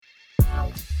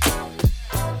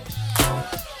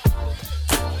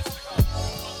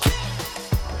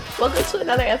Welcome to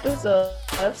another episode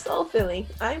of Soul Filling.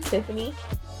 I'm Tiffany.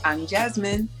 I'm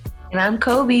Jasmine. And I'm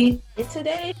Kobe. And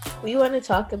today we want to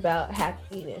talk about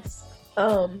happiness.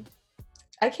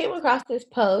 I came across this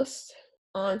post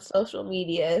on social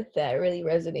media that really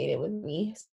resonated with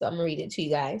me. So I'm going to read it to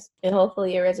you guys. And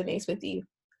hopefully it resonates with you.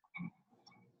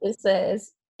 It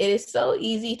says, "It is so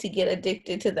easy to get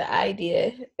addicted to the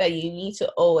idea that you need to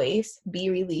always be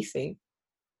releasing,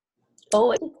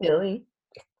 always feeling,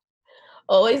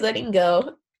 always letting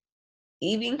go,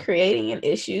 even creating an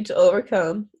issue to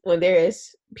overcome when there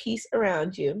is peace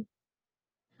around you.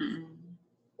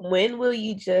 When will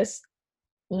you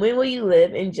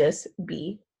live and just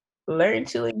be? Learn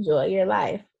to enjoy your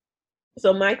life."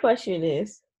 So my question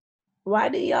is, why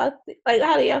do y'all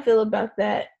how do y'all feel about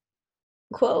that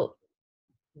quote?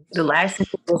 The last thing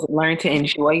was learn to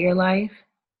enjoy your life.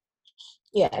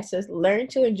 Yeah, it says learn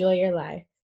to enjoy your life.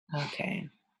 Okay.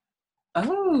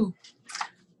 Oh,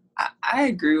 I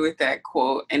agree with that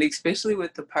quote, and especially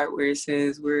with the part where it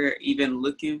says we're even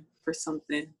looking for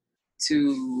something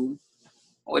to,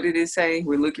 what did it say?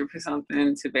 We're looking for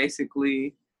something to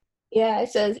basically. Yeah, it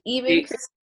says even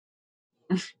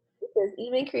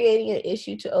creating an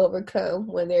issue to overcome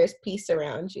when there's peace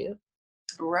around you.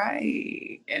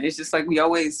 Right. And it's just like we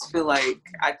always feel like,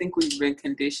 I think we've been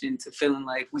conditioned to feeling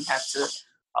like we have to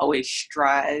always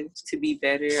strive to be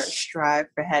better or strive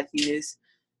for happiness,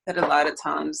 that a lot of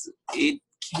times it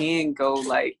can go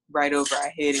like right over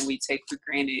our head and we take for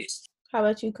granted. How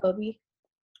about you, Kobe?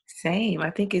 Same.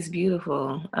 I think it's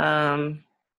beautiful.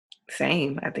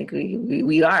 Same. I think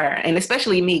we are. And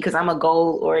especially me, because I'm a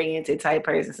goal-oriented type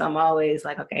person. So I'm always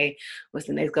like, okay, what's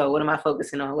the next goal? What am I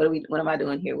focusing on? What am I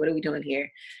doing here? What are we doing here?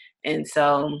 And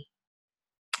so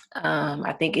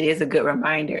I think it is a good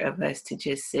reminder of us to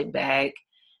just sit back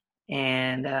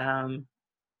and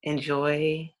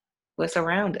enjoy what's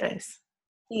around us.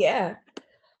 Yeah.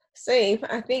 Same.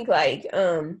 I think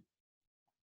and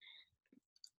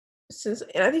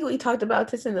I think we talked about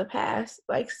this in the past,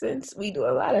 since we do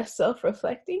a lot of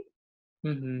self-reflecting,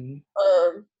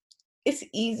 it's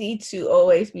easy to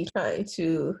always be trying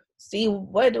to see,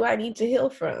 what do I need to heal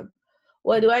from?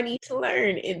 What do I need to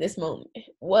learn in this moment?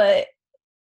 I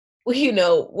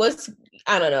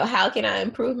don't know, how can I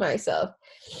improve myself?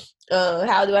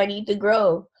 How do I need to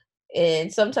grow?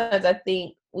 And sometimes I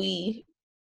think we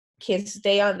can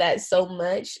stay on that so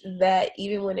much that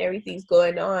even when everything's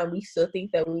going on, we still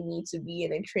think that we need to be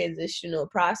in a transitional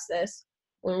process,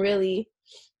 when really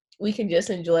we can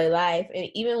just enjoy life. And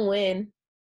even when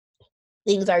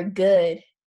things are good,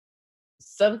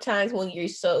 sometimes when you're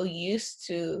so used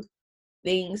to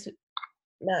things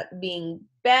not being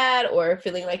bad, or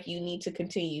feeling like you need to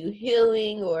continue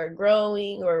healing or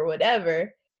growing or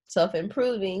whatever,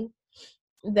 self-improving,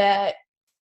 that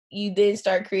you then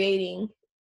start creating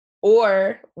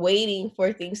or waiting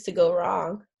for things to go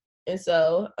wrong. And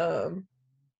so I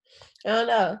don't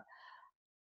know,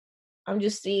 I'm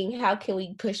just seeing how can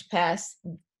we push past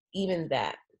even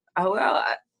that. Oh, well,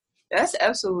 that's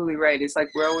absolutely right. It's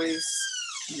like we're always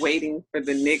waiting for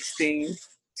the next thing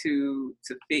to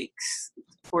fix,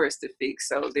 for us to fix.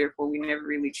 So therefore we never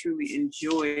really truly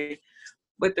enjoy.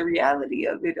 But the reality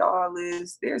of it all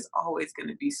is there's always going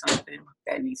to be something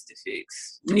that needs to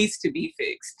be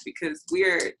fixed, because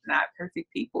we're not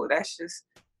perfect people. That's just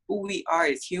who we are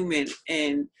as human,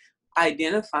 and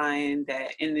identifying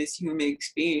that in this human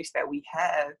experience that we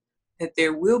have, that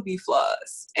there will be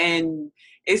flaws. And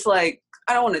it's like,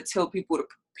 I don't want to tell people to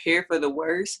prepare for the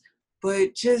worst,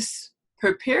 but just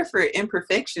prepare for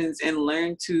imperfections and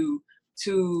learn to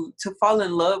fall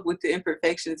in love with the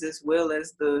imperfections as well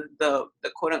as the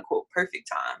quote unquote perfect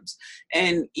times.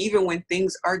 And even when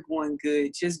things are going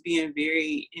good, just being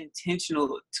very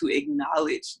intentional to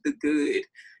acknowledge the good.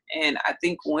 And I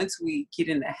think once we get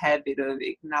in the habit of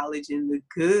acknowledging the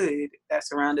good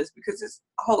that's around us, because it's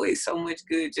always so much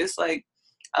good, just like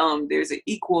there's an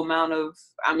equal amount of,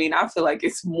 I feel like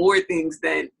it's more things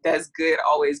that's good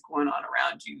always going on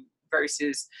around you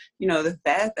versus, the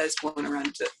bad that's going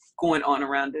on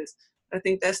around us. I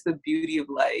think that's the beauty of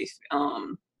life.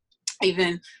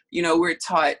 Even, we're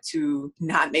taught to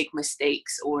not make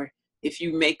mistakes, or if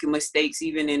you make mistakes,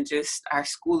 even in just our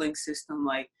schooling system,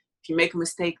 like if you make a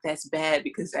mistake, that's bad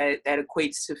because that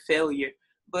equates to failure.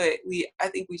 But I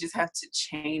think we just have to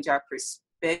change our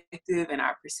perspective and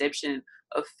our perception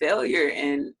of failure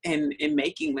and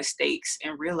making mistakes,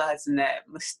 and realizing that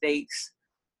mistakes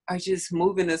are just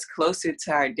moving us closer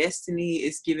to our destiny.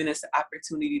 It's giving us the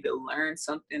opportunity to learn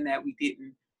something that we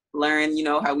didn't learn, you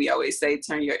know, how we always say,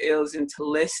 turn your ills into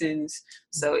lessons.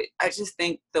 So I just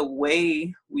think the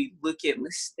way we look at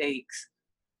mistakes,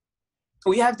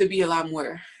 we have to be a lot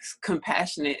more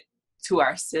compassionate to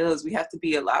ourselves. We have to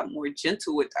be a lot more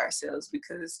gentle with ourselves,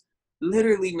 because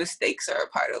literally mistakes are a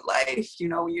part of life. You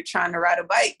know, when you're trying to ride a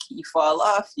bike, you fall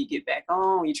off, you get back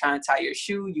on, you're trying to tie your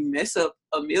shoe, you mess up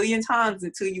a million times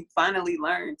until you finally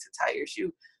learn to tie your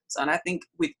shoe. So, and I think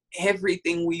with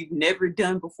everything we've never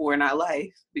done before in our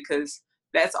life, because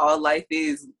that's all life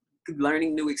is,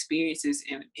 learning new experiences,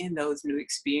 and in those new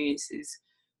experiences,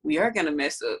 we are going to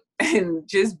mess up. And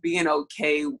just being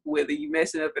okay, whether you're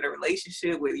messing up in a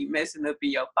relationship, whether you're messing up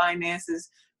in your finances,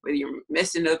 whether you're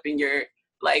messing up in your,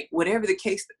 like, whatever the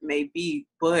case may be,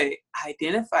 but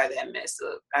identify that mess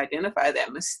up, identify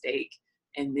that mistake,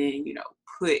 and then, you know,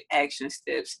 put action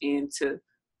steps in to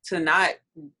not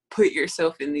put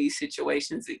yourself in these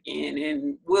situations again.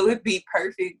 And will it be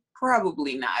perfect?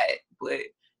 Probably not. But,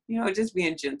 you know, just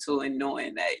being gentle and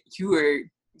knowing that you are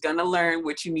going to learn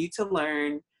what you need to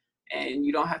learn, and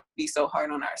you don't have to be so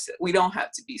hard on ourselves. We don't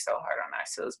have to be so hard on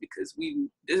ourselves, because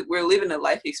we're living a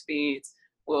life experience.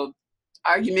 Well,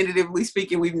 argumentatively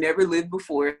speaking, we've never lived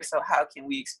before. So how can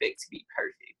we expect to be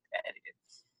perfect at it?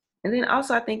 And then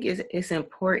also, I think it's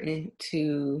important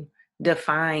to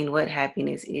define what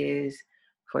happiness is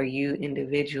for you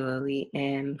individually.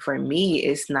 And for me,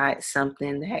 it's not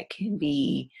something that can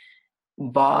be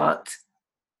bought,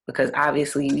 because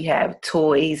obviously we have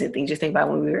toys and things. Just think about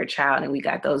when we were a child and we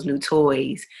got those new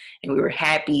toys and we were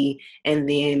happy, and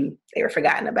then they were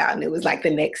forgotten about and it was like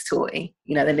the next toy,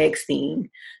 you know, the next thing.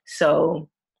 So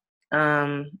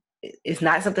it's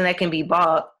not something that can be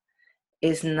bought.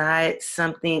 It's not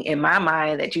something in my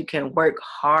mind that you can work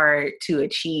hard to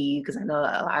achieve, because I know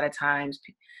a lot of times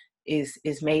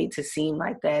is made to seem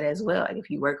like that as well. Like if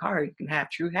you work hard, you can have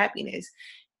true happiness.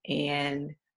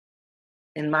 And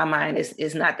in my mind,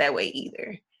 it's not that way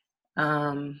either.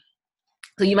 So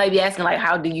you might be asking, like,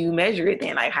 how do you measure it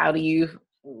then? Like,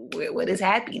 what is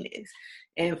happiness?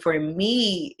 And for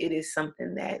me, it is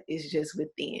something that is just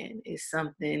within. It's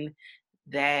something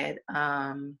that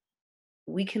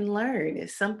we can learn.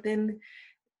 It's something,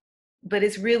 but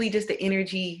it's really just the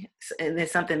energy, and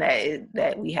it's something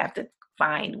that we have to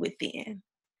find within.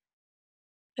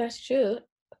 That's true.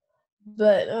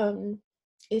 But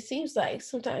it seems like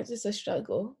sometimes it's a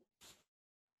struggle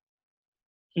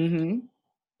Mm-hmm.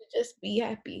 to just be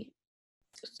happy.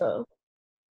 So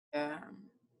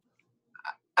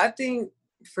I think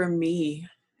for me,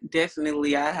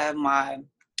 definitely I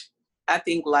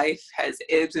think life has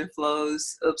ebbs and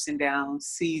flows, ups and downs,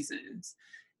 seasons.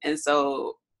 And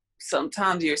so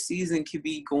sometimes your season could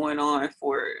be going on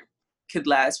could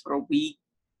last for a week,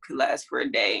 could last for a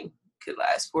day, could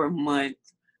last for a month,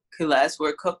 could last for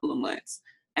a couple of months.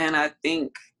 And I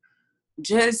think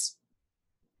just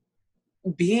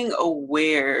being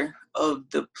aware of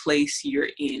the place you're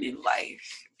in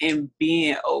life, and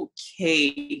being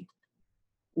okay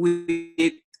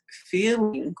with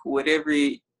feeling whatever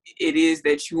it is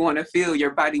that you want to feel,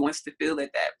 your body wants to feel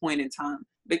at that point in time.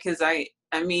 Because I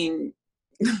mean,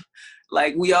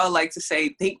 like we all like to say,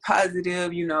 think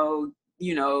positive, you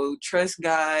know, trust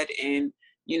God, and,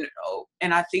 you know,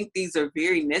 and I think these are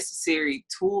very necessary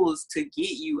tools to get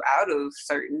you out of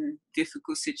certain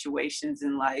difficult situations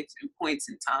in life and points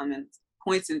in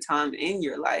time in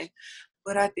your life.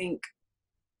 But I think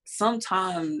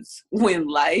sometimes when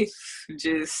life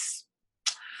just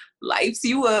lights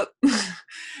you up,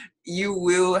 you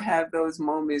will have those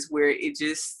moments where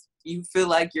you feel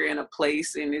like you're in a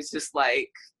place and it's just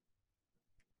like,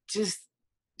 just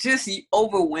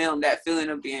overwhelmed, that feeling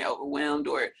of being overwhelmed,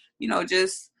 or, you know,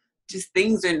 just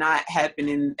things are not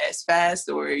happening as fast,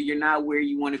 or you're not where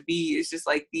you want to be. It's just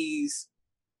like these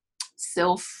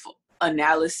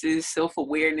self-analysis,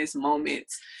 self-awareness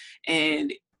moments.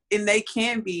 And they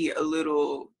can be a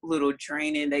little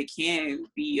draining. They can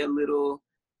be a little,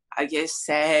 I guess,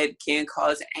 sad, can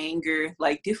cause anger,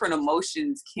 like different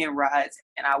emotions can rise.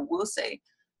 And I will say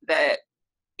that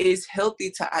it's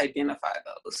healthy to identify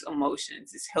those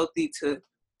emotions. It's healthy to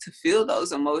feel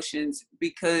those emotions,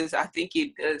 because I think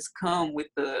it does come with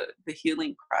the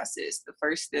healing process. The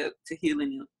first step to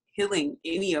healing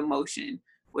any emotion,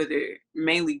 whether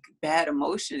mainly bad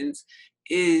emotions,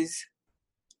 is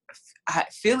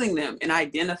feeling them and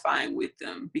identifying with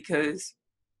them. Because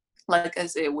like I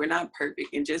said, we're not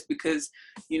perfect. And just because,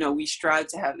 you know, we strive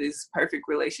to have this perfect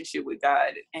relationship with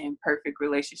God and perfect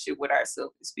relationship with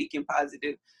ourselves, speaking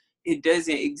positive, it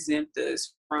doesn't exempt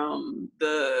us from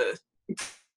the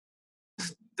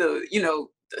you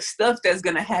know, the stuff that's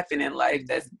going to happen in life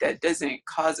that doesn't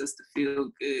cause us to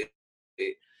feel good.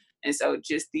 And so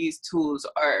just these tools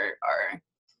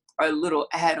are little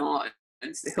add-ons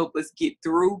to help us get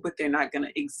through, but they're not going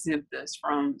to exempt us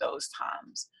from those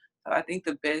times. So I think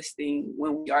the best thing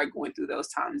when we are going through those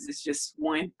times is just,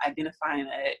 one, identifying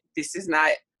that this is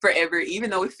not forever, even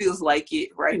though it feels like it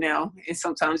right now. And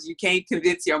sometimes you can't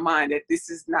convince your mind that this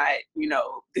is not,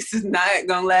 this is not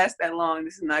going to last that long.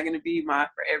 This is not going to be my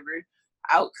forever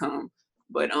outcome.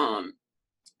 But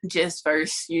just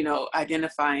first,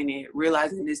 identifying it,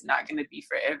 realizing it's not going to be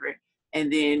forever,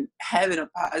 and then having a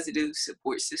positive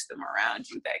support system around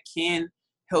you that can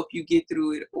help you get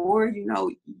through it. Or,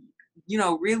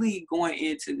 really going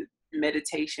into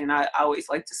meditation. I always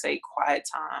like to say quiet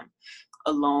time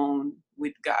alone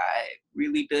with God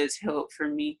really does help for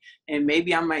me. And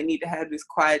maybe I might need to have this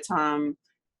quiet time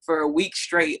for a week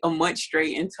straight, a month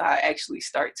straight, until I actually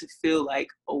start to feel like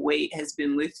a weight has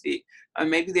been lifted. Or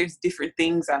maybe there's different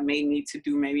things I may need to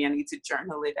do. Maybe I need to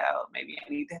journal it out. Maybe I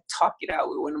need to talk it out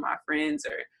with one of my friends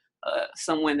or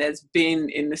someone that's been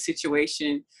in the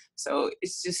situation. So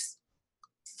it's just,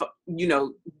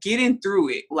 getting through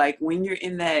it. Like when you're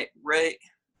in that rut,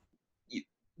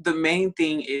 the main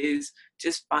thing is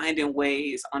just finding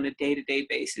ways on a day-to-day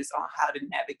basis on how to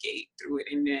navigate through it.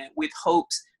 And then with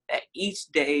hopes that each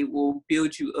day will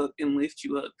build you up and lift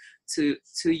you up till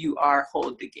you are whole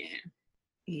again.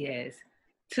 Yes.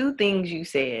 2 things you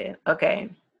said, okay,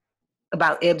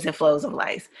 about ebbs and flows of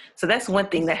life. So that's one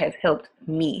thing that has helped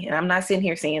me. And I'm not sitting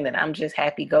here saying that I'm just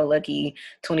happy-go-lucky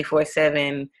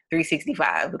 24/7,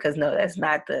 365, because no, that's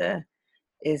not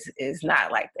is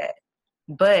not like that.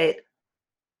 But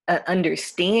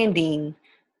understanding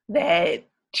that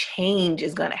change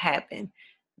is going to happen,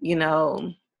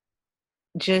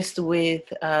 just with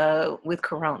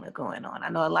Corona going on. I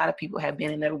know a lot of people have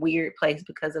been in a weird place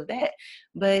because of that.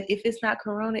 But if it's not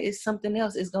Corona, it's something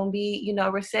else. It's going to be,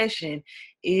 recession.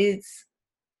 It's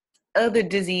other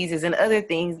diseases and other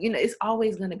things. It's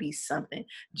always going to be something.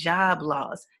 Job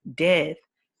loss, death,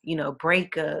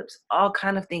 breakups, all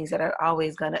kind of things that are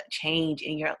always going to change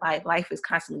in your life. Life is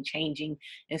constantly changing.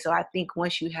 And so I think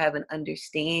once you have an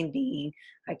understanding,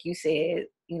 like you said,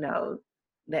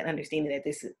 that understanding that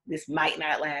this might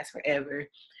not last forever,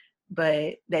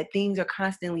 but that things are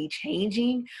constantly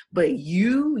changing, but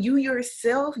you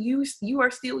yourself, you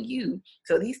are still you.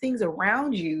 So these things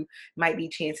around you might be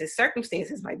changing,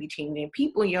 circumstances might be changing,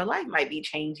 people in your life might be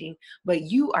changing, but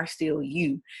you are still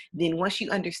you. Then once you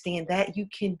understand that, you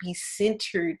can be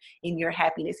centered in your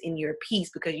happiness, in your peace,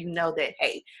 because you know that,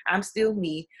 hey, I'm still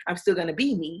me, I'm still going to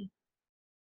be me,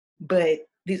 but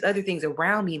these other things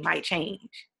around me might change.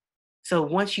 So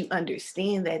once you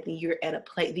understand that, then you're at a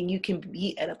place, then you can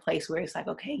be at a place where it's like,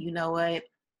 okay, you know what?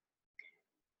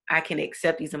 I can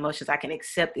accept these emotions. I can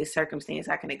accept this circumstance.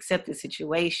 I can accept this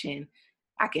situation.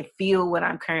 I can feel what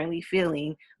I'm currently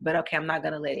feeling, but okay, I'm not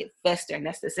going to let it fester. And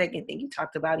that's the second thing you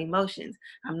talked about, emotions.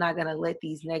 I'm not going to let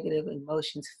these negative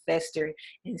emotions fester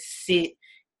and sit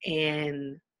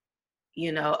and,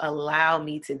 allow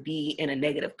me to be in a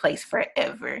negative place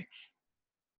forever.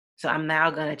 So I'm now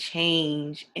going to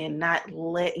change and not I'm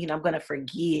going to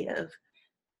forgive.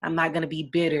 I'm not going to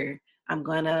be bitter. I'm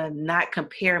going to not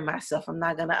compare myself. I'm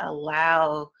not going to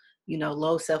allow,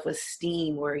 low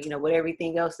self-esteem or, what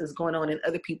everything else is going on in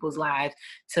other people's lives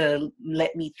to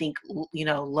let me think,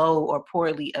 low or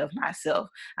poorly of myself.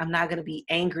 I'm not going to be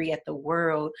angry at the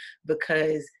world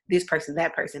because this person,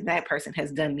 that person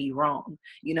has done me wrong,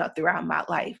 throughout my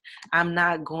life. I'm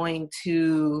not going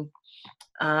to,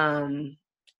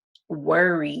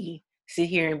 sit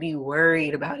here and be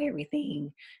worried about everything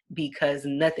because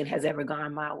nothing has ever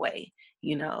gone my way.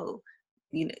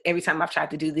 Every time I've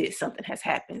tried to do this, something has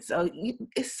happened. So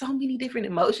it's so many different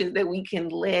emotions that we can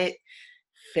let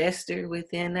fester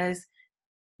within us,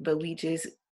 but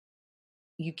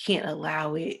you can't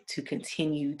allow it to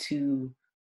continue to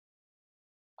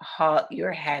halt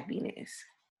your happiness.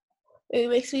 It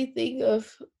makes me think of,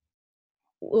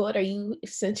 what are you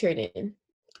centered in?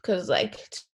 Because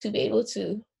to be able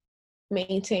to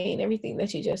maintain everything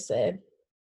that you just said,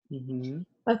 Mm-hmm.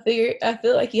 I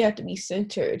feel like you have to be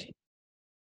centered,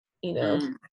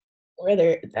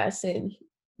 whether that's in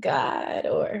God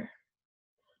or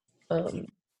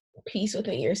peace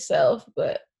within yourself,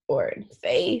 or in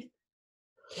faith.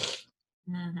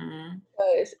 Mm-hmm.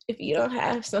 Because if you don't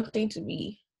have something to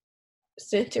be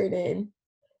centered in,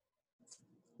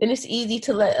 then it's easy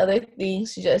to let other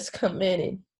things just come in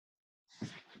and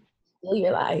fill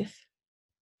your life.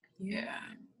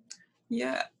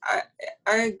 Yeah,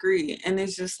 I agree. And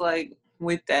it's just like,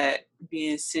 with that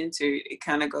being centered, it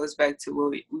kind of goes back to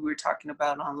what we were talking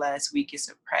about on last week. It's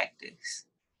a practice.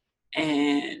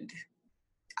 And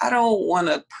I don't want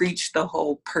to preach the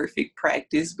whole perfect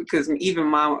practice, because even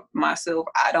myself,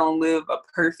 I don't live a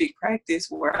perfect practice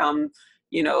where I'm,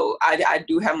 I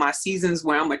do have my seasons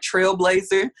where I'm a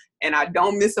trailblazer and I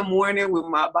don't miss a morning with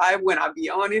my Bible and I be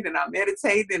on it and I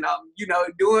meditate and I'm,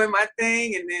 doing my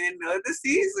thing. And then other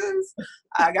seasons,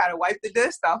 I got to wipe the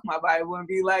dust off my Bible and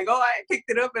be like, oh, I ain't picked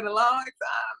it up in a long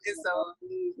time. And so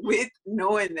with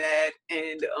knowing that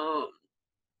and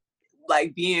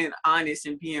like being honest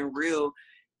and being real,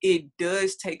 it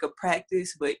does take a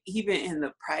practice, but even in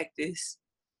the practice,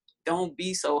 don't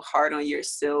be so hard on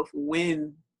yourself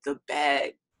when the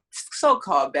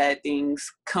so-called bad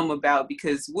things come about,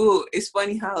 because it's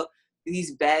funny how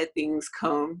these bad things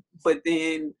come, but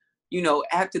then,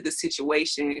 after the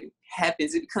situation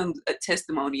happens, it becomes a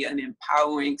testimony, an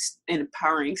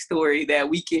empowering story that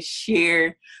we can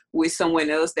share with someone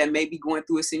else that may be going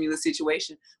through a similar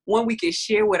situation. One we can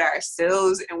share with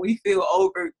ourselves and we feel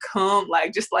overcome,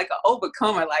 like just like an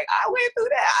overcomer, like I went through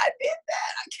that, I did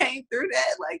that, I came through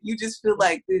that. Like you just feel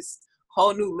like this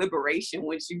whole new liberation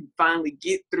once you finally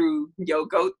get through your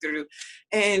go through.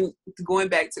 And going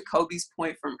back to Kobe's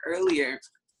point from earlier,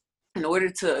 in order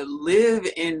to live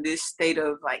in this state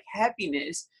of like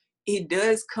happiness, it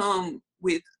does come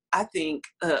with, I think,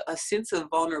 a sense of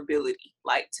vulnerability,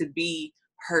 like to be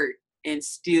hurt and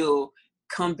still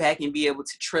come back and be able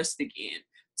to trust again,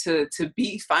 to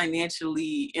be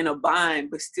financially in a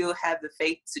bind, but still have the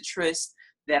faith to trust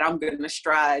that I'm going to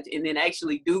strive and then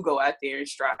actually do go out there and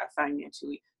strive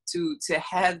financially, to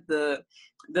have the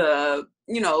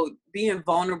being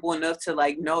vulnerable enough to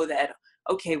like know that,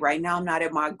 okay, right now I'm not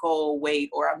at my goal weight,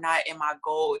 or I'm not in my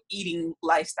goal eating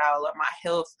lifestyle or my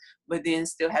health, but then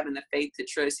still having the faith to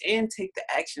trust and take the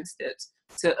action steps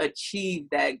to achieve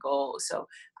that goal. So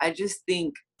I just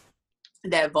think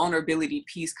that vulnerability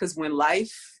piece, because when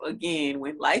life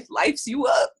lifes you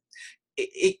up,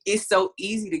 it's so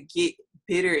easy to get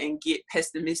bitter and get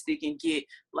pessimistic and get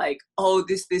like, oh,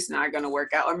 this not gonna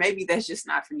work out, or maybe that's just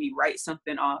not for me, write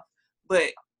something off.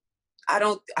 But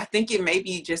I think it may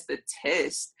be just a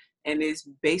test, and it's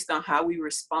based on how we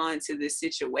respond to this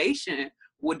situation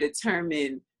will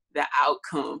determine the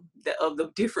outcome of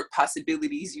the different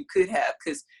possibilities you could have.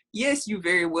 Because yes, you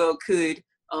very well could,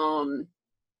 I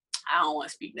don't want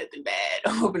to speak nothing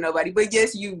bad over nobody, but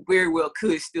yes, you very well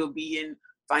could still be in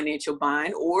financial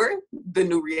bind, or the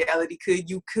new reality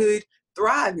you could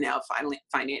thrive now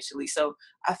financially. So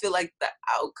I feel like the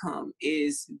outcome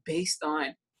is based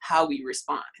on how we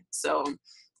respond. So,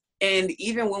 and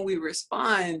even when we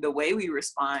respond, the way we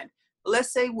respond,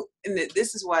 let's say, and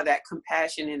this is why that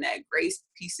compassion and that grace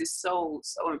piece is so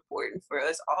important for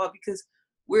us all, because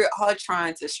we're all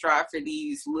trying to strive for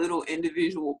these little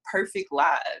individual perfect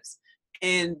lives,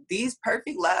 and these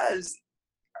perfect lives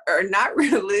are not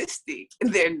realistic.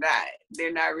 They're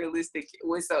not realistic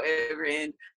whatsoever.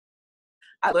 And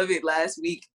I love it. Last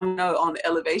week, on the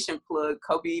elevation plug,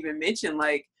 Kobe even mentioned,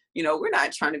 like, we're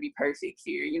not trying to be perfect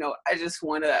here. I just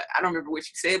want to, I don't remember what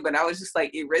you said, but I was just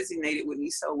like, it resonated with me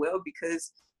so well,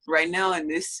 because right now in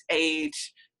this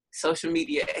age, social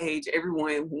media age,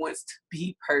 everyone wants to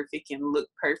be perfect and look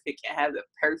perfect and have the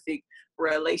perfect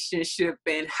relationship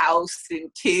and house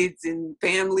and kids and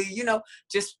family,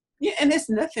 just, yeah, and there's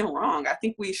nothing wrong. I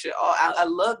think we should all, I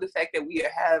love the fact that we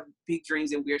have big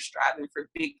dreams and we're striving for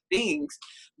big things,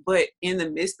 but in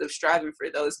the midst of striving for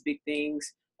those big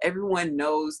things, everyone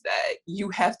knows that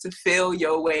you have to fail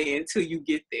your way until you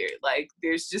get there. Like,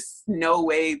 there's just no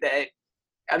way that,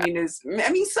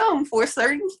 some for a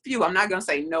certain few, I'm not going to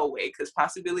say no way, because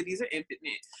possibilities are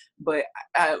infinite, but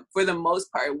for the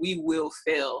most part, we will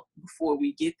fail before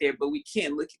we get there, but we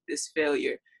can't look at this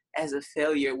failure as a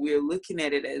failure. We're looking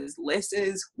at it as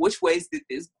lessons. Which ways did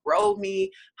this grow me?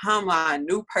 How am I a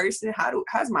new person?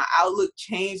 How's my outlook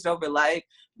changed over life?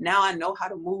 Now I know how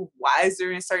to move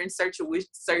wiser in certain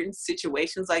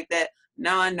situations like that.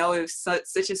 Now I know if such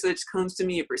and such comes to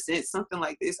me and presents something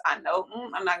like this, I know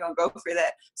I'm not going to go for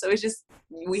that. So it's just,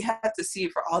 we have to see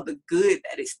it for all the good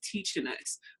that it's teaching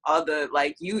us. All the,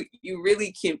 like, you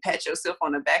really can pat yourself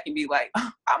on the back and be like,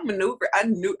 oh, I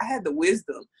had the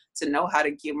wisdom to know how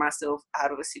to get myself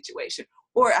out of a situation.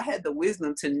 Or I had the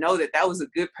wisdom to know that was a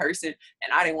good person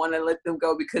and I didn't want to let them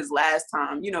go because last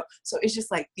time, so it's just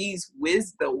like the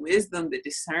wisdom, the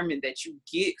discernment that you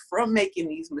get from making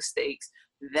these mistakes.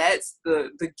 That's the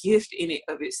gift in it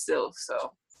of itself.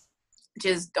 So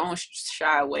just don't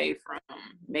shy away from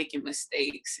making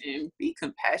mistakes and be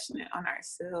compassionate on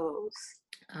ourselves.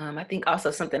 I think also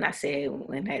something I said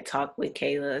when I talked with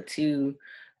Kayla too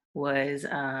was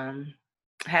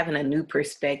having a new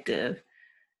perspective,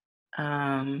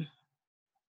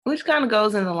 which kind of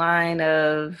goes in the line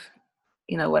of,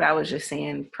 what I was just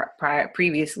saying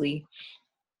previously.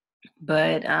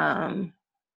 But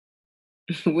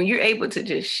when you're able to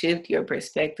just shift your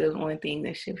perspective on things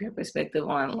and shift your perspective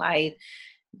on life,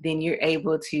 then you're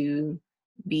able to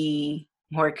be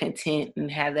more content and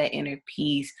have that inner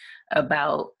peace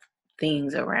about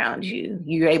things around you.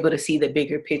 You're able to see the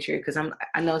bigger picture, because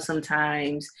I know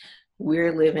sometimes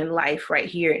we're living life right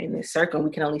here in this circle.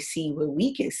 We can only see what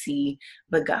we can see,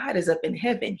 but God is up in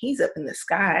heaven. He's up in the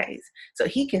skies. So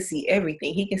he can see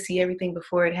everything. He can see everything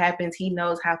before it happens. He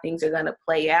knows how things are going to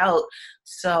play out.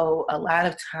 So a lot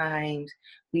of times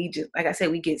we just, like I said,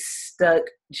 we get stuck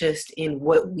just in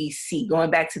what we see.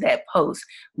 Going back to that post,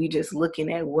 we just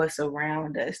looking at what's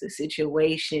around us, the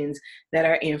situations that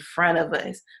are in front of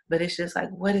us. But it's just like,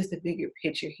 what is the bigger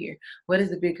picture here? What is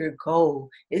the bigger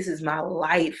goal? This is my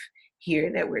life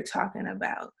here that we're talking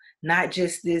about. Not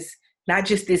just this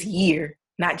year,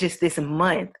 not just this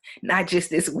month, not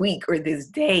just this week or this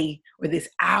day or this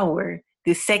hour,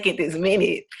 this second, this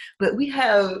minute, but we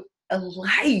have a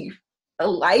life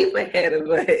ahead of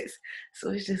us. So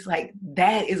it's just like,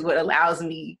 that is what allows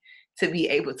me to be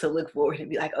able to look forward and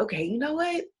be like, okay, you know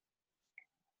what?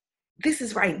 This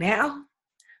is right now,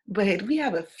 but we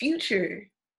have a future.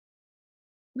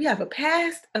 We have a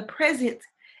past, a present,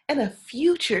 and a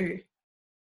future.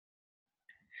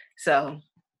 So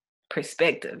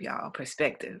perspective, y'all,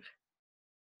 perspective.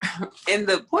 And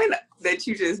the point that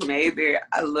you just made there,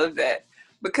 I love that,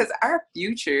 because our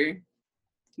future,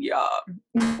 y'all,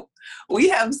 we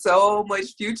have so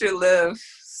much future left,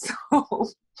 so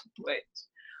much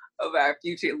of our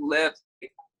future left.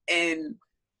 And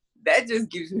that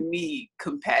just gives me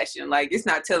compassion. Like, it's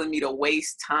not telling me to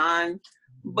waste time.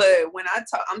 But when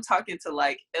I'm talking to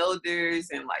like elders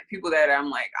and like people that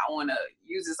I'm like, I want to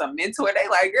use as a mentor. They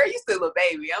like, girl, you still a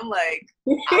baby. I'm like,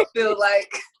 I feel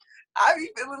like I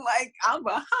be feeling like I'm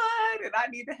behind and I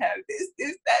need to have this,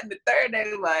 that, and the third.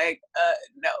 They like,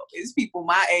 no, it's people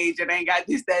my age and ain't got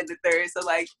this, that, and the third. So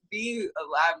like, being a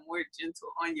lot more gentle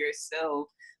on yourself,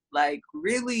 like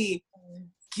really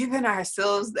giving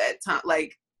ourselves that time.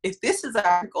 Like, if this is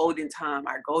our golden time,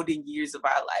 our golden years of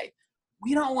our life,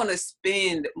 we don't want to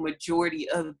spend majority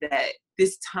of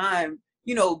this time,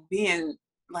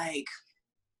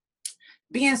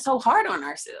 being so hard on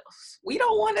ourselves. We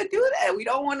don't want to do that. We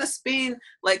don't want to spend,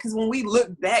 because when we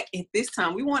look back at this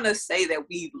time, we want to say that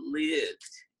we lived,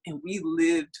 and we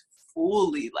lived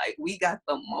fully. Like, we got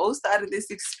the most out of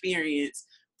this experience.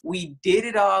 We did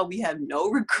it all. We have no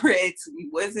regrets.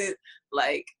 We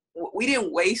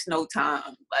didn't waste no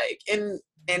time. And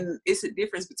it's a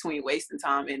difference between wasting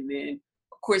time and then,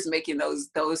 of course, making those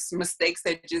mistakes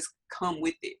that just come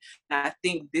with it. And I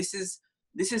think this is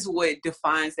what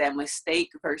defines that mistake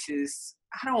versus,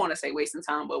 I don't want to say wasting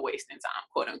time, but wasting time,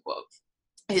 quote unquote,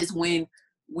 is when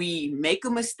we make a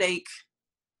mistake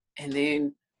and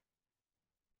then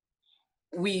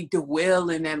we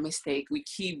dwell in that mistake. We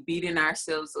keep beating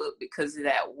ourselves up because of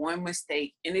that one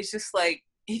mistake. And it's just like,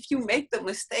 if you make the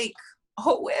mistake,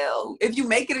 oh well. If you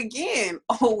make it again,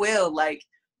 oh well. Like,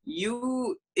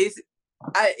 it's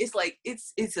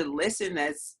a lesson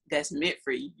that's meant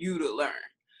for you to learn,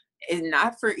 and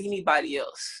not for anybody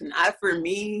else. Not for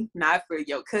me, not for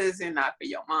your cousin, not for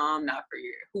your mom, not for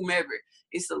your whomever.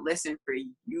 It's a lesson for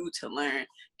you to learn.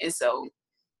 And so,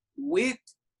 with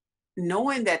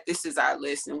knowing that this is our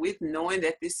lesson, with knowing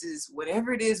that this is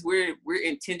whatever it is we're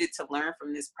intended to learn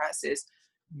from this process,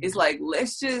 it's like,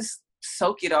 let's just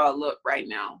soak it all up right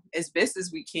now as best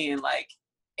as we can. Like,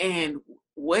 and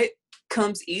what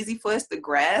comes easy for us to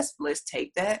grasp, let's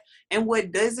take that. And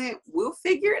what doesn't, we'll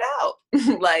figure it out.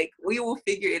 Like, we will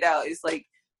figure it out. It's like,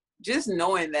 just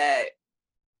knowing that,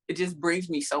 it just brings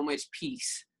me so much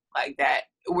peace. Like, that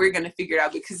we're going to figure it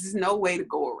out, because there's no way to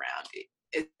go around it.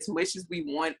 As much as we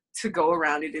want to go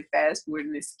around it and fast forward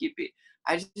and skip it,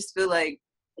 I just feel like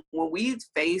when we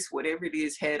face whatever it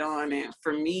is head on, and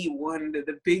for me, one of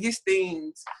the biggest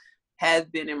things has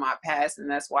been in my past,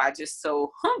 and that's why I just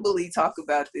so humbly talk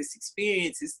about this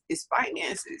experience, is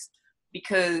finances.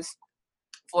 Because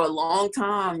for a long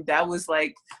time, that was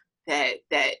like that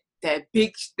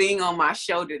big thing on my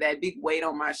shoulder, that big weight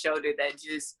on my shoulder that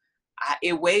just,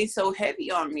 it weighed so heavy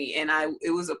on me. And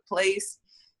it was a place,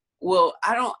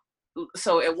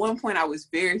 so at one point I was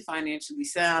very financially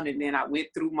sound, and then I went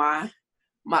through my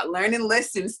learning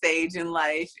lesson stage in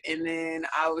life, and then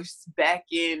I was back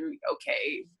in,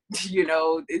 okay,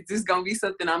 is this gonna be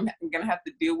something I'm gonna have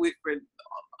to deal with for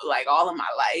like all of my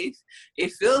life?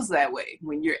 It feels that way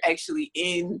when you're actually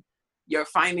in your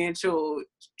financial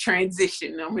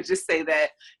transition. I'm gonna just say that,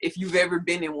 if you've ever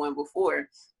been in one before.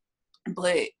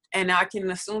 And I can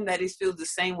assume that it feels the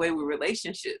same way with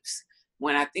relationships.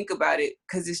 when I think about it,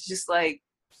 because it's just like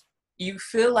you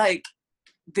feel like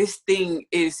this thing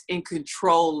is in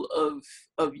control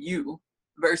of you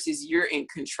versus you're in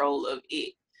control of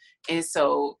it. And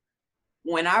so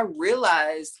when I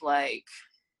realized, like,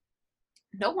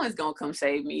 no one's gonna come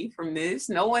save me from this.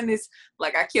 No one is,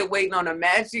 like, I kept waiting on a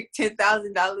magic $10,000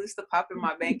 to pop in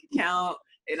my bank account.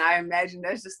 And I imagine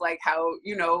that's just like how,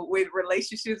 you know, with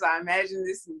relationships, I imagine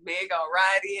this man gonna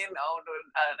ride in on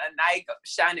a knight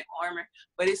shining armor.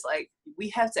 But it's like, we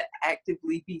have to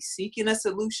actively be seeking a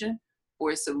solution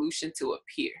for a solution to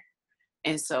appear.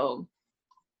 And so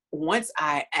once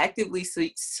I actively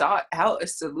sought out a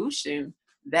solution,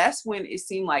 that's when it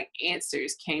seemed like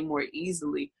answers came more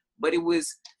easily. But it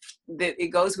was that it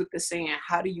goes with the saying,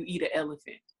 how do you eat an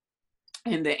elephant?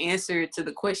 And the answer to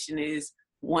the question is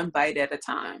one bite at a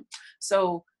time.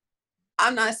 So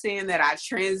I'm not saying that I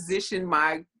transitioned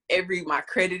my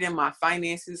credit and my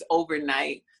finances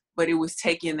overnight, but it was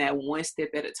taking that one step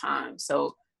at a time.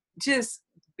 So just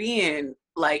being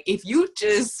like, if you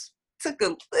just took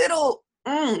a little,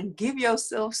 give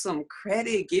yourself some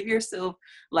credit, give yourself,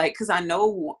 like, because I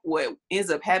know what ends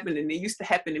up happening. It used to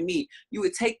happen to me. You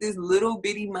would take this little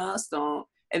bitty milestone,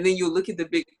 and then you look at the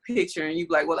big picture and you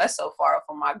be like, well, that's so far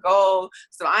from my goal,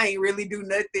 so I ain't really do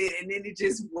nothing. And then it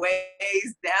just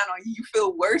weighs down on you. You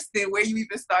feel worse than where you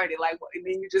even started. Like, and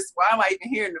then you just, why am I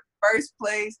even here in the first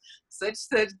place? Such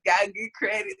got good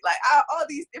credit. Like, all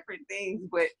these different things.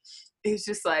 But it's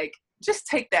just like, just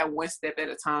take that one step at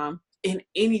a time in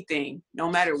anything, no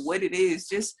matter what it is,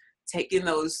 just taking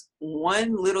those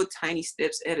one little tiny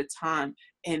steps at a time.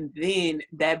 And then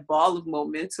that ball of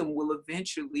momentum will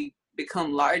eventually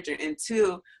become larger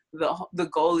until the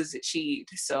goal is achieved.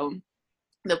 So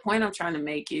the point I'm trying to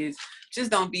make is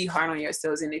just don't be hard on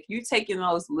yourselves. And if you're taking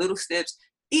those little steps,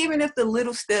 even if the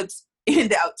little steps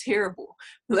end out terrible,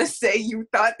 let's say you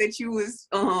thought that you was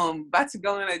about to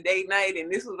go on a date night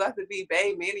and this was about to be,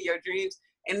 babe, man of your dreams,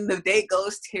 and the date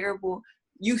goes terrible,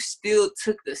 you still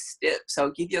took the step.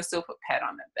 So give yourself a pat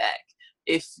on the back.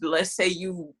 If, let's say,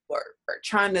 you are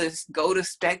trying to go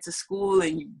back to school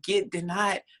and you get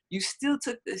denied, you still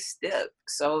took the step.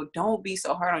 So don't be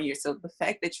so hard on yourself. The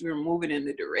fact that you're moving in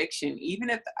the direction, even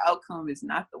if the outcome is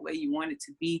not the way you want it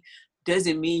to be,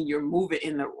 doesn't mean you're moving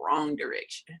in the wrong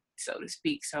direction, so to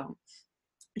speak. So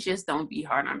just don't be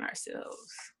hard on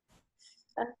ourselves.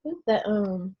 I think that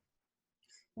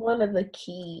one of the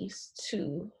keys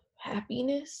to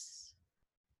happiness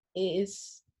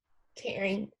is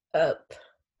tearing up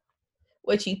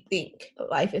what you think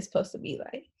life is supposed to be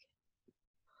like,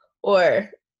 or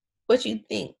what you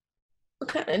think, what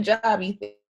kind of job you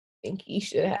think you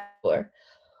should have, or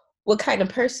what kind of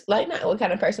person, like, not what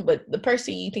kind of person, but the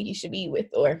person you think you should be with,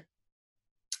 or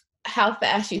how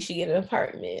fast you should get an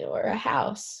apartment or a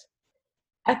house.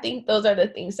 I think those are the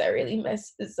things that really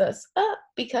messes us up,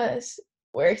 because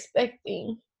we're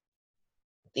expecting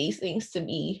these things to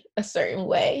be a certain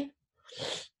way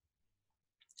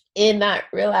and not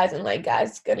realizing, like,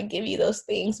 God's gonna give you those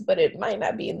things, but it might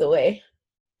not be in the way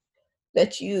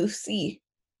that you see.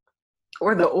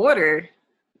 Or the order.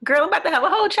 Girl, I'm about to have a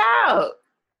whole child.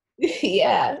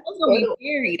 Yeah. I was gonna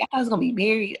be married. I was gonna be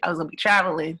married. I was gonna be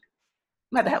traveling.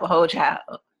 I'm about to have a whole child.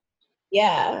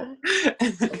 Yeah.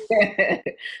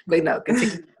 But no,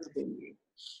 continue.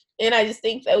 And I just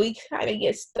think that we kind of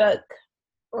get stuck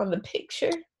on the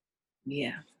picture.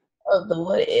 Yeah. Of the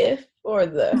what if, or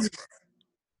the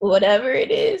whatever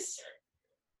it is,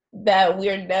 that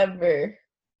we're never,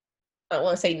 I don't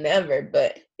want to say never,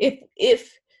 but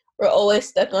if we're always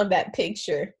stuck on that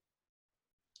picture,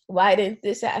 why didn't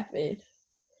this happen?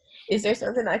 Is there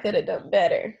something I could have done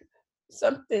better?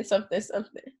 Something.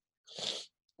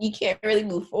 You can't really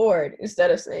move forward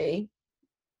instead of saying,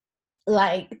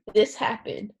 like, this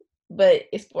happened, but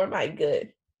it's for my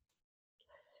good.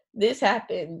 This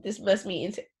happened. This must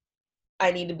mean I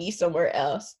need to be somewhere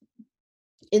else.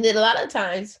 And then a lot of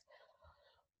times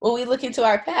when we look into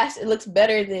our past, it looks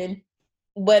better than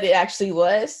what it actually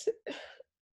was.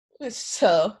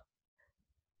 So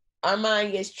our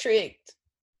mind gets tricked,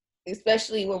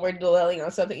 especially when we're dwelling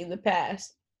on something in the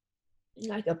past,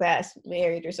 like a past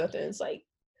marriage or something. It's like,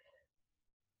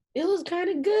 it was kind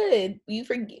of good. You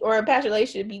forget, or a past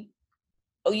relationship,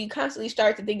 you constantly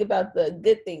start to think about the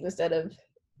good things instead of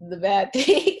the bad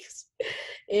things.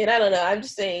 And I don't know, I'm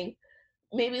just saying,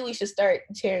 maybe we should start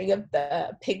tearing up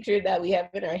the picture that we have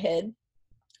in our head,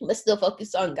 but still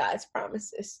focus on God's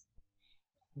promises.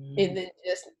 And then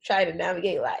just try to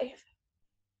navigate life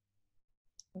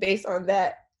based on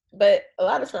that. But a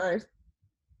lot of times,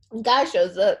 God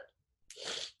shows up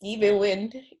even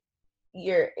when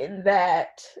you're in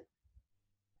that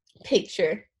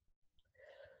picture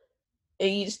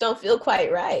and you just don't feel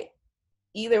quite right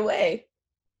either way.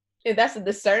 And that's a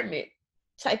discernment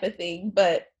type of thing.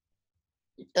 But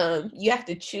you have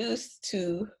to choose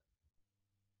to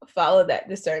follow that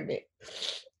discernment.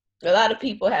 A lot of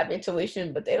people have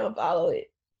intuition, but they don't follow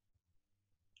it,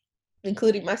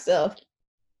 including myself.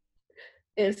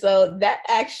 And so that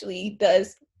actually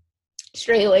does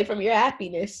stray away from your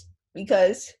happiness,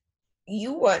 because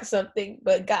you want something,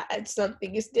 but God,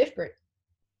 something is different.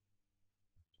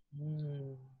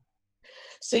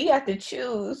 So you have to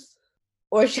choose,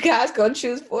 or God's gonna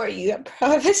choose for you, I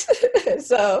promise.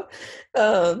 So,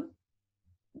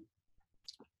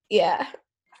 yeah.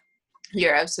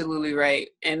 You're absolutely right.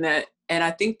 And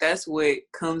I think that's what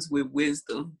comes with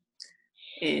wisdom,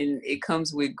 and it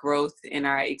comes with growth in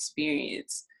our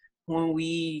experience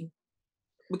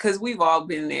because we've all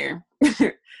been there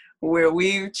where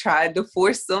we've tried to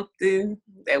force something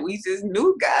that we just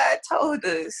knew God told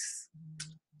us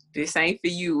this ain't for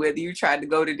you. Whether you tried to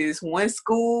go to this one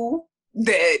school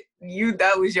that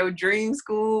was your dream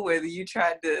school, whether you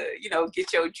tried to,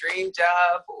 get your dream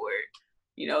job, or,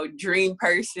 dream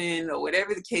person, or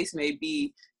whatever the case may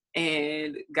be.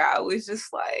 And God was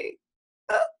just like,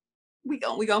 oh, we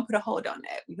gonna put a hold on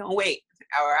that. We gonna wait.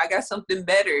 Or I got something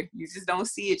better. You just don't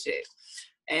see it yet.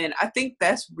 And I think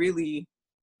that's really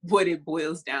what it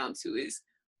boils down to, is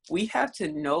we have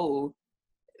to know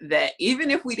that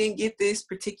even if we didn't get this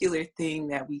particular thing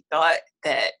that we thought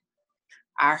that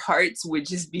our hearts would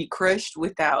just be crushed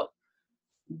without,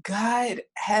 God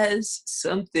has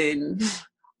something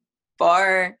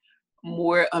far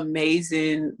more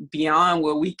amazing beyond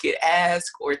what we could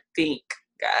ask or think,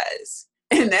 guys.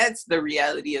 And that's the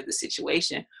reality of the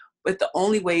situation. But the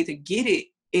only way to get it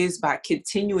is by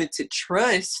continuing to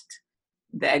trust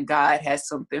that God has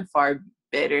something far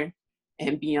better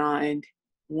and beyond.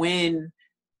 When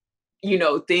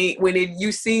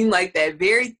you seem like that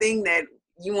very thing that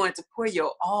you want to pour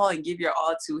your all and give your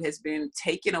all to has been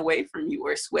taken away from you,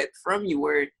 or swept from you,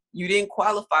 or you didn't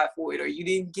qualify for it, or you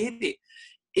didn't get it.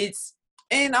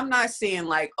 And I'm not saying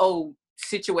like, oh,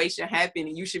 situation happened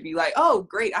and you should be like, oh,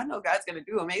 great, I know God's going to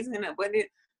do amazing and abundant.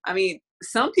 I mean,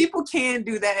 some people can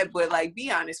do that, but like,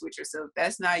 be honest with yourself.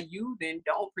 That's not you. Then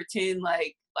don't pretend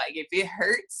like if it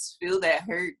hurts, feel that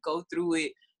hurt, go through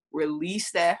it,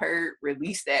 release that hurt,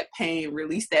 release that pain,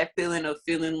 release that feeling of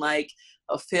feeling like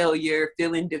a failure,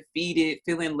 feeling defeated,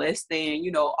 feeling less than,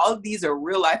 all of these are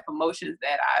real life emotions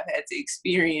that I've had to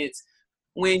experience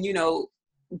when,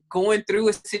 going through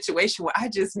a situation where I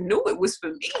just knew it was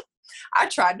for me. I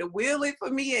tried to will it for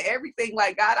me and everything.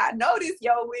 Like, God, I know this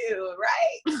your will,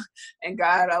 right? And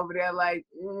God over there like,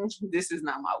 this is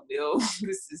not my will.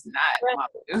 This is not my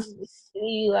will.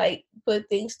 You like put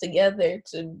things together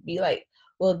to be like,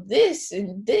 well, this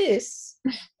and this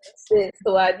is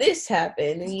why this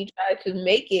happened, and you try to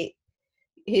make it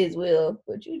his will,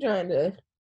 but you're trying to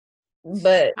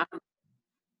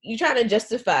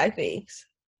justify things,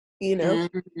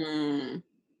 Mm-hmm.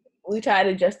 We try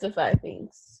to justify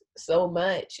things so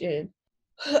much. And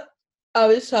I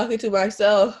was talking to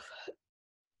myself,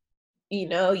 I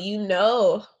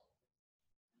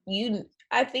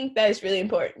think that is really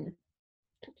important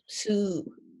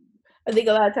I think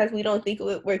a lot of times we don't think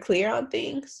we're clear on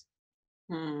things,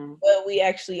 but we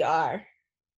actually are.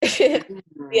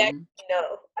 We actually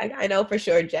know. I know for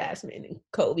sure Jasmine and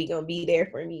Kobe gonna be there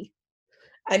for me.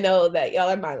 I know that y'all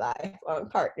are my lifelong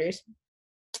partners.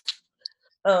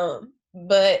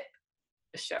 But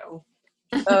show.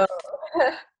 But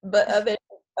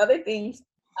other things,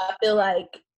 I feel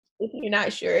like if you're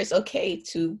not sure, it's okay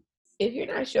to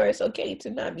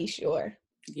not be sure.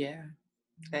 Yeah,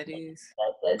 that is.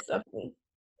 That's something.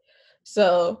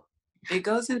 So it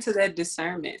goes into that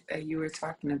discernment that you were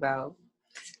talking about.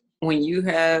 When you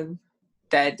have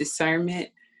that discernment,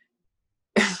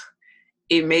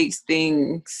 it makes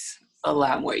things a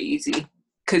lot more easy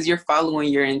because you're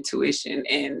following your intuition.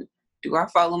 And do I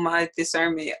follow my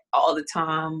discernment all the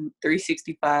time,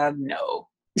 365? No.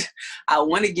 I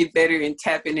want to get better in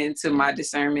tapping into my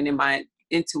discernment and my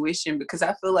intuition, because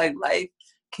I feel like life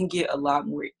can get a lot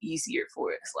more easier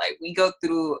for us. Like, we go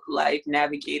through life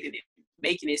navigating it,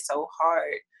 making it so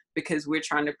hard because we're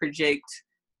trying to project,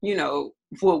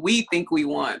 what we think we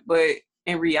want. But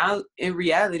in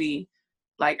reality,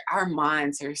 like, our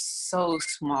minds are so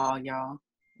small, y'all.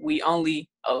 We only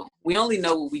know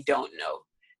what we don't know.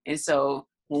 And so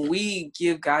when we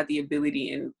give God the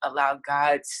ability and allow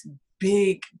God's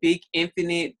big,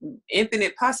 infinite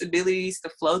possibilities to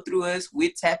flow through us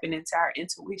with tapping into our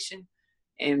intuition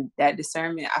and that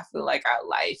discernment, I feel like our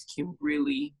life can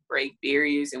really break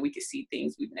barriers and we can see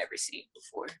things we've never seen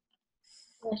before.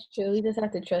 That's true. We just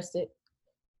have to trust it.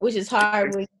 which is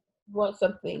hard when you want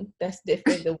something that's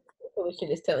different than what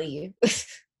intuition is telling you.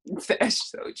 That's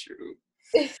so true.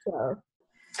 So,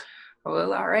 Well,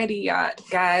 alrighty, y'all,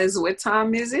 guys, what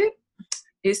time is it?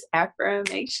 It's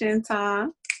affirmation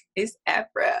time. It's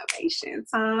affirmation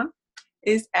time.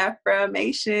 It's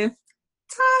affirmation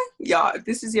time. Y'all, if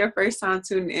this is your first time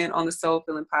tuning in on the Soul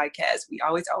Filling Podcast, we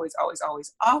always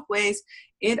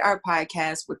end our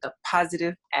podcast with a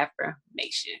positive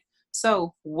affirmation.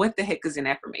 So what the heck is an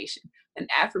affirmation? An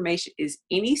affirmation is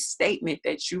any statement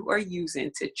that you are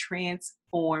using to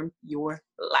transform your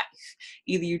life.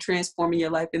 Either you're transforming your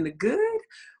life in the good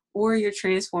or you're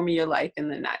transforming your life in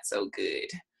the not so good.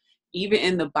 Even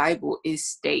in the Bible, it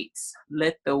states,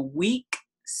 let the weak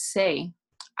say,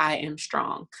 I am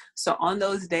strong. So on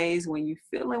those days when you're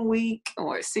feeling weak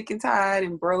or sick and tired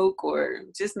and broke or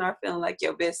just not feeling like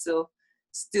your best self,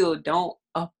 still don't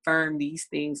affirm these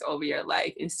things over your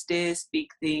life. Instead, speak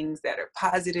things that are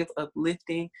positive,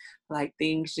 uplifting, like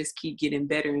things just keep getting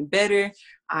better and better.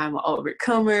 I'm an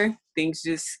overcomer.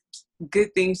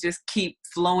 Good things just keep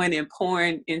flowing and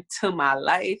pouring into my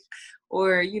life.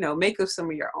 Or, make up some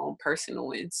of your own personal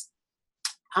wins.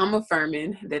 I'm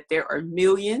affirming that there are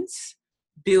millions,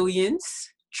 billions,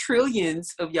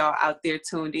 trillions of y'all out there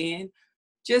tuned in,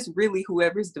 just really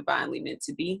whoever's divinely meant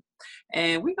to be.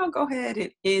 And we're going to go ahead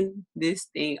and end this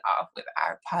thing off with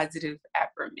our positive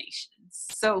affirmations.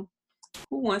 So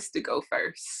who wants to go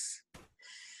first?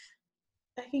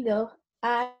 I can go.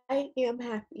 I am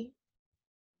happy.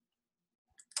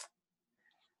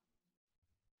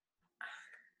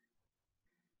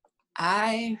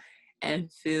 I am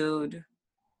filled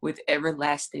with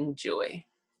everlasting joy.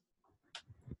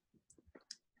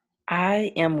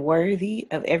 I am worthy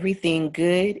of everything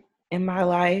good in my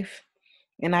life,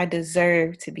 and I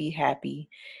deserve to be happy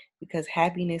because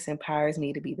happiness empowers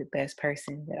me to be the best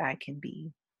person that I can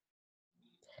be.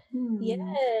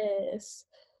 Yes.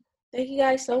 Thank you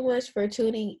guys so much for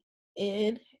tuning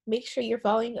in. Make sure you're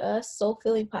following us, Soul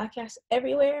Filling Podcast,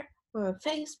 everywhere on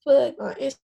Facebook, on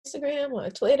Instagram,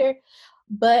 on Twitter,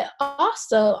 but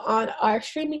also on our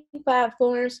streaming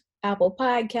platforms, Apple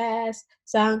Podcasts,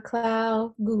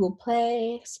 SoundCloud, Google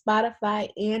Play, Spotify,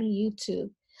 and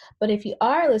YouTube. But if you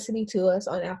are listening to us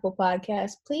on Apple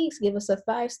Podcasts, please give us a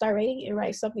 5-star rating and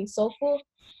write something soulful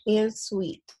and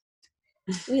sweet.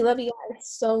 We love you guys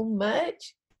so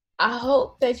much. I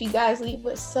hope that you guys leave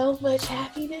with so much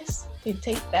happiness and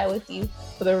take that with you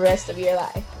for the rest of your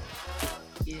life.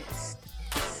 Yes.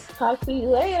 Talk to you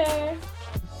later.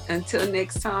 Until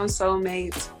next time,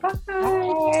 soulmates. Bye.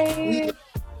 Bye.